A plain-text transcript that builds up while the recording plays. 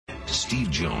Steve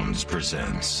Jones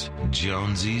presents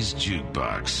Jonesy's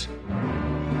Jukebox.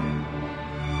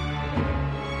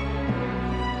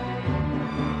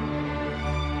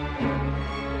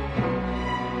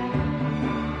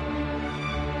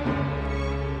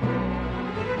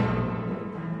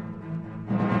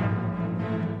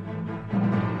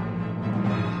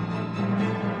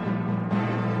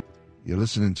 You're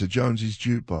listening to Jonesy's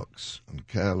Jukebox on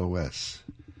KLOS.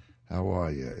 How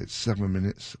are you? It's 7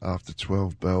 minutes after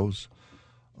 12 bells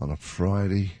on a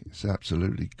Friday. It's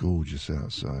absolutely gorgeous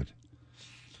outside.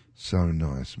 So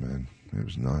nice, man. It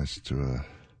was nice to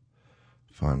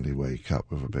finally wake up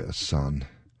with a bit of sun,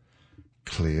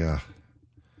 clear,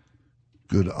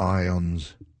 good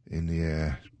ions in the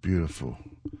air. Beautiful.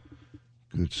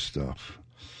 Good stuff.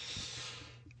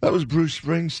 That was Bruce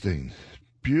Springsteen.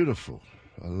 Beautiful.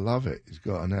 I love it. He's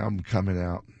got an album coming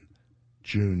out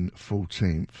June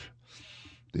 14th.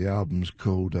 The album's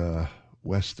called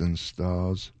Western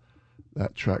Stars.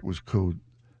 That track was called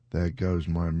There Goes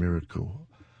My Miracle.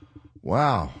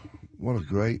 Wow, what a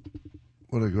great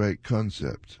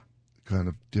concept. Kind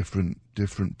of different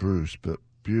Bruce, but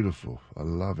beautiful. I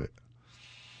love it.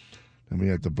 Then we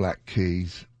had the Black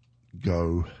Keys,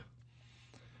 Go,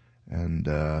 and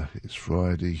it's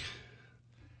Friday.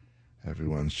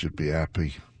 Everyone should be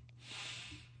happy.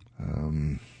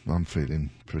 I'm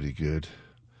feeling pretty good.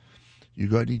 You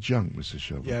got any junk, Mr.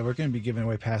 Shovel? Yeah, we're going to be giving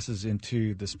away passes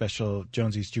into the special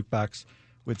Jonesy's Jukebox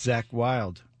with Zach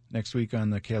Wilde next week on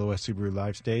the KLOS Subaru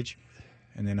live stage,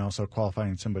 and then also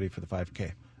qualifying somebody for the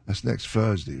 5K. That's next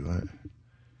Thursday, right?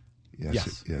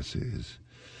 Yes. Yes, it is.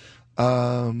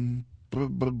 What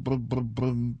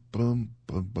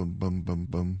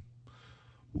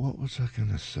was I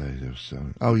going to say? There was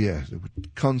something. Oh, yeah. The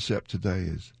concept today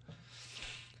is,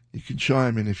 you can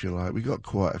chime in if you like. We got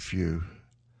quite a few.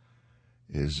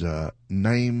 Is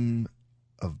name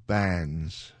of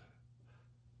bands,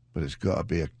 but it's got to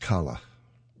be a colour.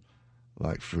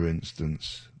 Like, for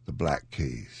instance, the Black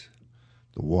Keys,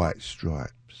 the White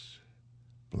Stripes,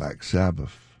 Black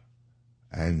Sabbath,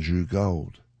 Andrew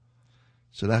Gold.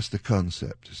 So that's the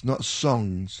concept. It's not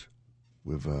songs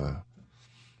with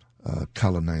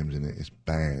colour names in it. It's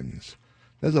bands.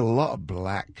 There's a lot of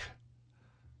black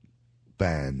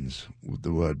bands with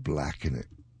the word black in it.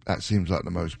 That seems like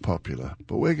the most popular.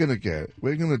 But we're going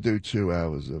to do 2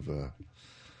 hours of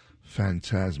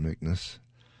phantasmicness.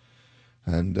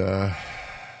 And,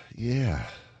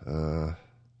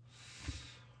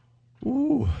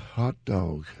 hot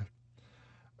dog.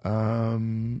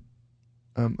 Went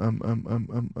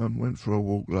for a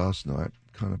walk last night.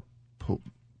 Kind of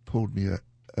pulled me at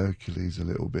Hercules a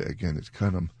little bit again.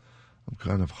 I'm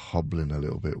kind of hobbling a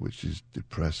little bit, which is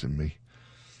depressing me.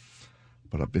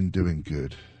 But I've been doing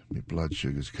good. My blood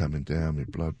sugar's coming down. My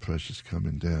blood pressure's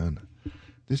coming down.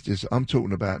 I'm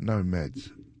talking about no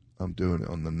meds. I'm doing it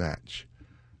on the natch,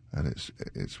 and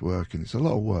it's working. It's a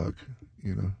lot of work,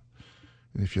 you know.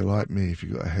 And if you're like me, if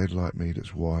you've got a head like me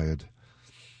that's wired,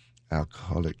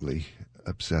 alcoholically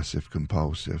obsessive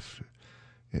compulsive,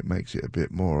 it makes it a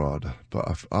bit more odd.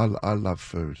 But I love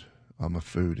food. I'm a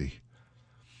foodie,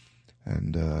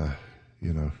 and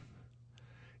you know.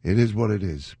 It is what it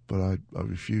is, but I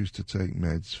refuse to take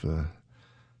meds for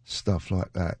stuff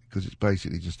like that because it's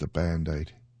basically just a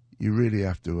Band-Aid. You really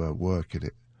have to work at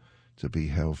it to be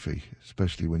healthy,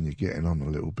 especially when you're getting on a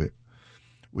little bit,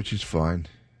 which is fine.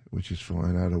 I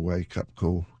had a wake-up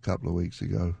call a couple of weeks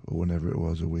ago, or whenever it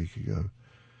was, a week ago,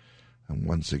 and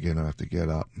once again I have to get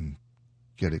up and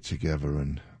get it together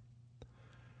and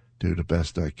do the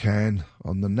best I can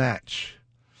on the natch.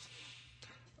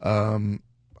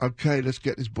 Okay, let's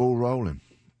get this ball rolling.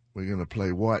 We're going to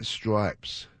play White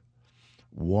Stripes,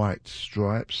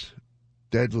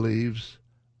 Dead Leaves,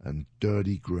 and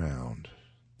Dirty Ground.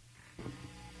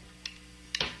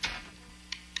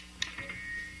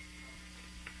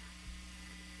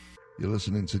 You're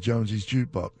listening to Jonesy's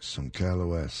Jukebox on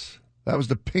KLOS. That was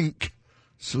the Pink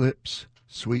Slips,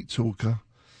 Sweet Talker.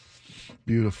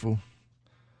 Beautiful.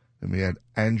 And we had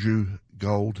Andrew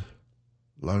Gold,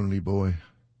 Lonely Boy.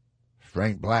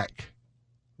 Frank Black,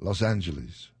 Los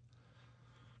Angeles.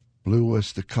 Blue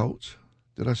Oyster Cult.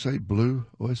 Did I say Blue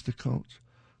Oyster Cult?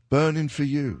 Burning for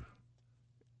You.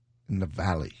 In the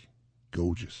Valley.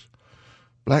 Gorgeous.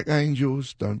 Black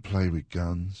Angels, Don't Play with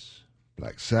Guns.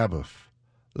 Black Sabbath,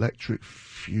 Electric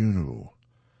Funeral.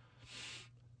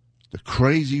 The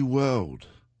Crazy World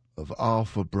of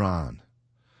Arthur Brown.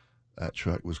 That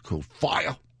track was called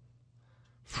Fire.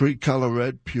 Free Color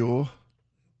Red, Pure.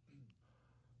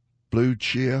 Blue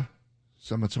Cheer,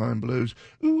 Summertime Blues.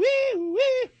 Ooh-wee,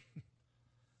 ooh-wee.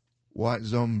 White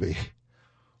Zombie,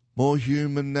 More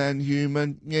human than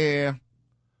human, yeah.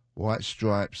 White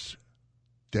Stripes,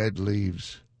 Dead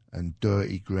Leaves, and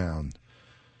Dirty Ground.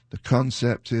 The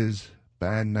concept is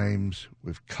band names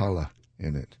with colour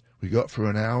in it. We got for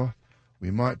an hour.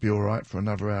 We might be all right for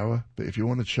another hour, but if you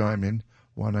want to chime in,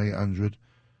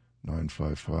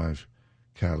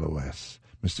 1-800-955-KLOS.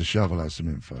 Mr. Shovel has some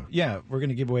info. Yeah, we're going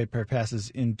to give away a pair of passes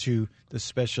into the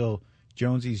special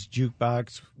Jonesy's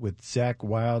Jukebox with Zach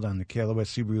Wild on the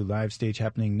KLOS Subaru Live stage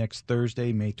happening next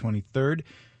Thursday, May 23rd.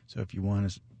 So if you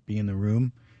want to be in the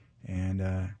room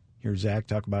and hear Zach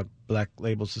talk about Black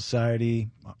Label Society,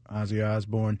 Ozzy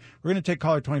Osbourne, we're going to take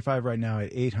caller 25 right now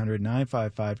at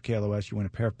 800-955-KLOS. You win a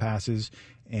pair of passes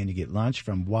and you get lunch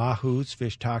from Wahoo's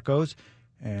Fish Tacos.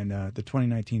 And the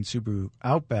 2019 Subaru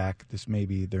Outback, this may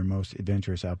be their most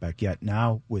adventurous Outback yet,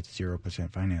 now with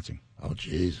 0% financing. Oh,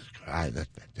 Jesus Christ, that's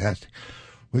fantastic.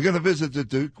 We're going to visit the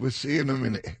Duke. We'll see you in a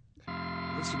minute.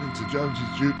 Listening to Jones's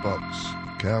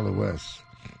Jukebox, KLOS.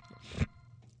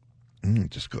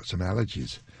 Just got some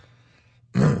allergies.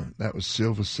 That was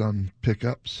Silver Sun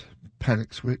Pickups,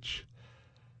 Panic Switch.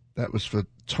 That was for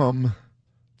Tom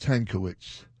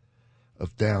Tankowitz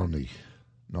of Downey.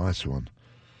 Nice one.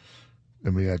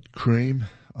 Then we had Cream,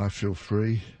 I Feel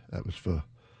Free. That was for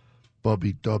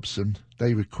Bobby Dobson.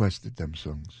 They requested them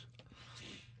songs.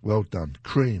 Well done.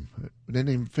 Cream. We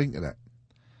didn't even think of that.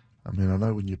 I mean, I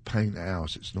know when you paint a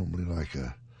house, it's normally like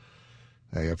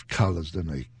they have colours, don't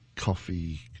they?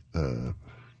 Coffee,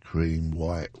 cream,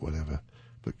 white, whatever.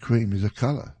 But cream is a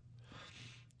colour.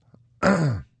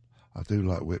 I do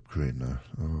like whipped cream, though.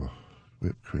 Oh,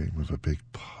 whipped cream with a big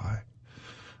pie.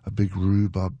 A big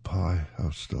rhubarb pie.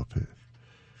 Oh, stop it.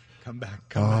 Come back.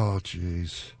 Oh,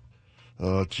 jeez.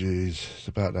 Oh, jeez. It's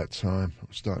about that time.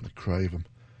 I'm starting to crave them.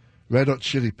 Red Hot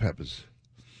Chili Peppers.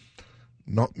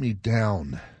 Knock Me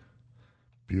Down.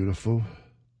 Beautiful.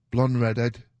 Blonde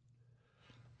Redhead.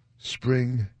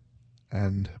 Spring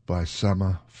and By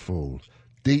Summer Fall.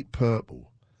 Deep Purple.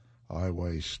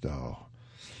 Highway Star.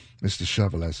 Mr.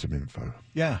 Shovel has some info.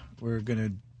 Yeah, we're going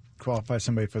to qualify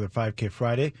somebody for the 5K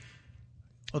Friday.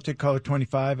 We'll take caller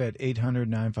 25 at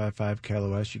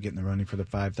 800-955-KLOS. You get in the running for the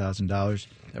 $5,000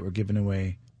 that we're giving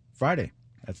away Friday.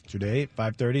 That's today at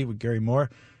 5:30 with Gary Moore.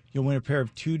 You'll win a pair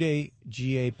of 2-day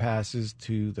GA passes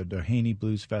to the Doheny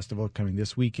Blues Festival coming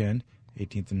this weekend,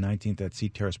 18th and 19th at Sea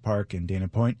Terrace Park in Dana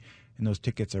Point. And those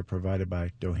tickets are provided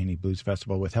by Doheny Blues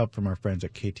Festival with help from our friends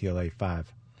at KTLA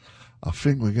 5. I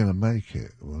think we're going to make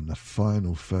it on the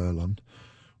final furlong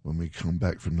when we come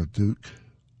back from the Duke.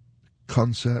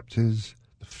 Concept is...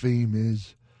 The theme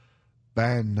is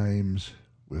band names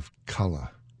with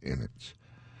colour in it.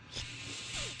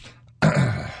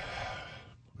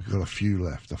 We've got a few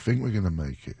left. I think we're going to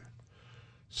make it.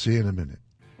 See you in a minute.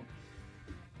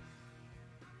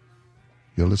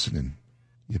 You're listening.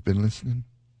 You've been listening.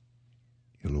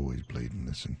 You'll always bleed and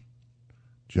listen.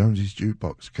 Jonesy's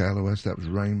Jukebox, KLOS. That was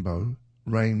Rainbow.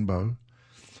 Rainbow.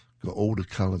 Got all the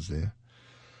colours there.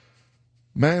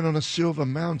 Man on a Silver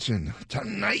Mountain,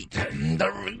 Tonight in the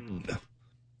Ring.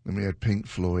 Then we had Pink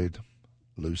Floyd,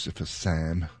 Lucifer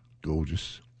Sam,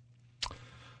 gorgeous.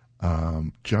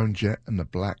 Joan Jett and the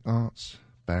Black Arts,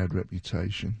 Bad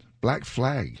Reputation. Black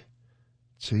Flag,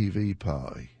 TV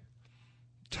Party.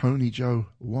 Tony Joe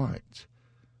White,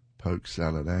 Poke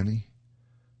Salad Annie.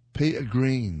 Peter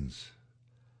Green's,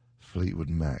 Fleetwood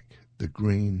Mac, The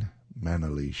Green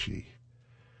Manalishi,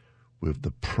 with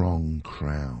the Prong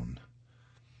Crown.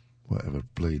 Whatever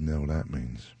bleeding hell that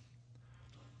means.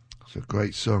 It's a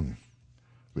great song,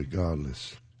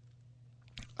 regardless.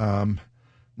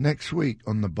 Next week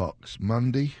on the box,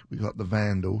 Monday, we got the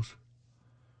Vandals.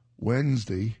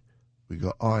 Wednesday, we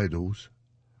got Idols,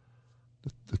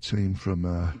 the team from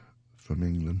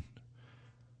England.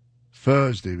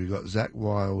 Thursday, we got Zach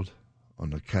Wild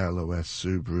on the KLOS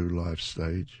Subaru Live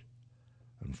stage.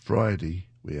 And Friday,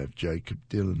 we have Jacob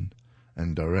Dylan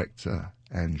and director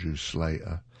Andrew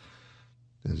Slater.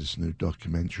 There's this new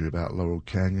documentary about Laurel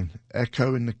Canyon.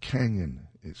 Echo in the Canyon,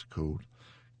 it's called.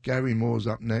 Gary Moore's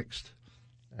up next.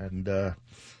 And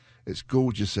it's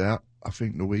gorgeous out. I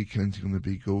think the weekend's going to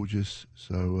be gorgeous.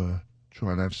 So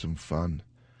try and have some fun.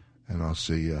 And I'll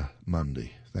see you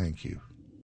Monday. Thank you.